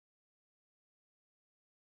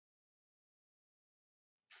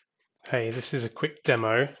Hey, this is a quick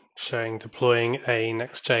demo showing deploying a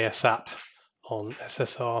Next.js app on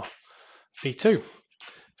SSR v2.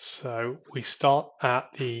 So we start at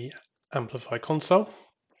the Amplify console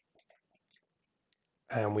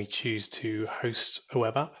and we choose to host a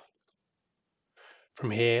web app. From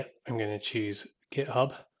here, I'm going to choose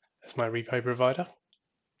GitHub as my repo provider.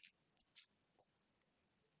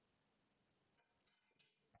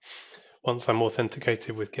 Once I'm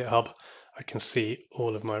authenticated with GitHub, I can see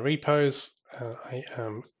all of my repos. I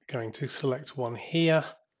am going to select one here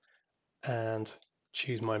and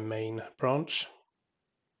choose my main branch.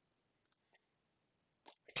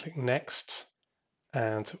 Click Next,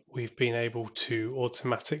 and we've been able to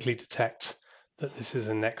automatically detect that this is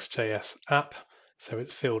a Next.js app. So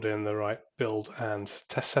it's filled in the right build and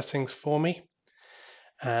test settings for me.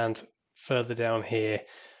 And further down here,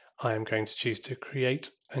 I am going to choose to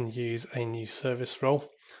create and use a new service role.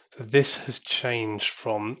 So this has changed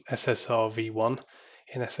from SSR v1.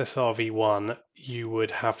 In SSR v1, you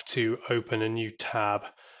would have to open a new tab,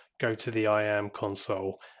 go to the IAM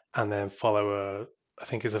console, and then follow I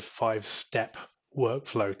think is a 5-step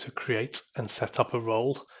workflow to create and set up a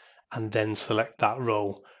role, and then select that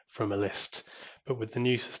role from a list. But with the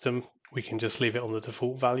new system, we can just leave it on the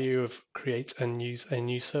default value of create and use a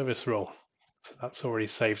new service role. So that's already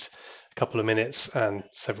saved a couple of minutes and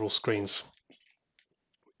several screens.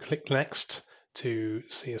 Click Next to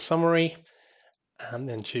see a summary, and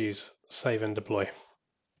then choose Save and Deploy.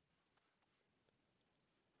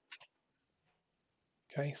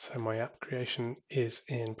 Okay, so my app creation is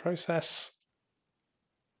in process,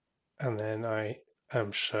 and then I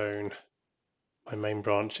am shown my main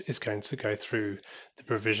branch is going to go through the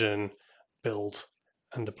provision, build,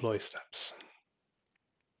 and deploy steps.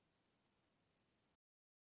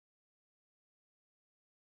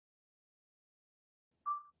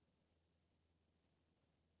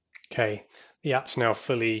 Okay, the app's now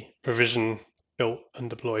fully provisioned, built, and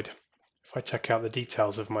deployed. If I check out the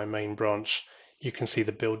details of my main branch, you can see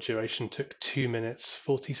the build duration took 2 minutes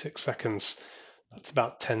 46 seconds. That's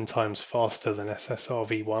about 10 times faster than SSR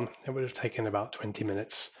v1. It would have taken about 20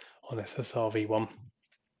 minutes on SSR v1.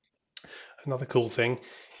 Another cool thing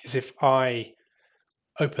is if I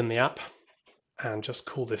open the app and just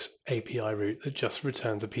call this API route that just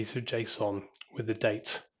returns a piece of JSON with the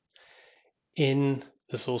date. In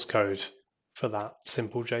the source code for that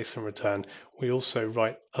simple JSON return, we also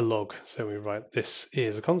write a log. So we write this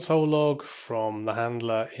is a console log from the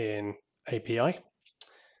handler in API.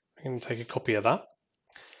 I'm going to take a copy of that.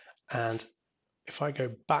 And if I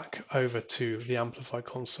go back over to the Amplify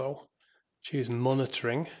console, choose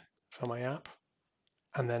monitoring for my app,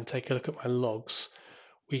 and then take a look at my logs,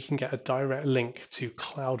 we can get a direct link to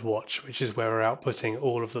CloudWatch, which is where we're outputting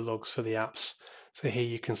all of the logs for the apps. So here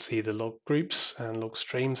you can see the log groups and log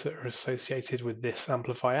streams that are associated with this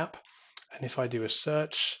Amplify app. And if I do a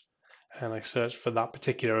search and I search for that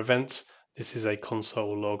particular event, this is a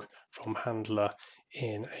console log from handler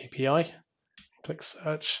in API. Click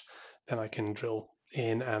search, then I can drill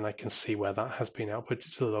in and I can see where that has been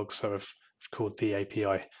outputted to the log. So I've called the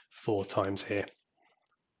API 4 times here.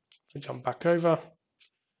 We jump back over,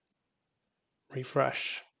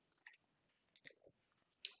 refresh,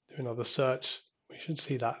 do another search. We should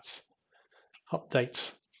see that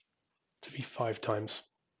update to be 5 times.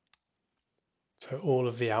 So all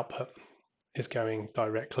of the output is going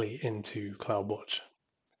directly into CloudWatch.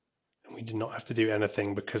 And we did not have to do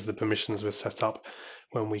anything because the permissions were set up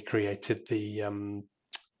when we created the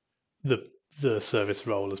service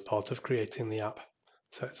role as part of creating the app.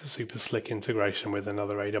 So it's a super slick integration with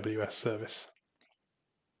another AWS service.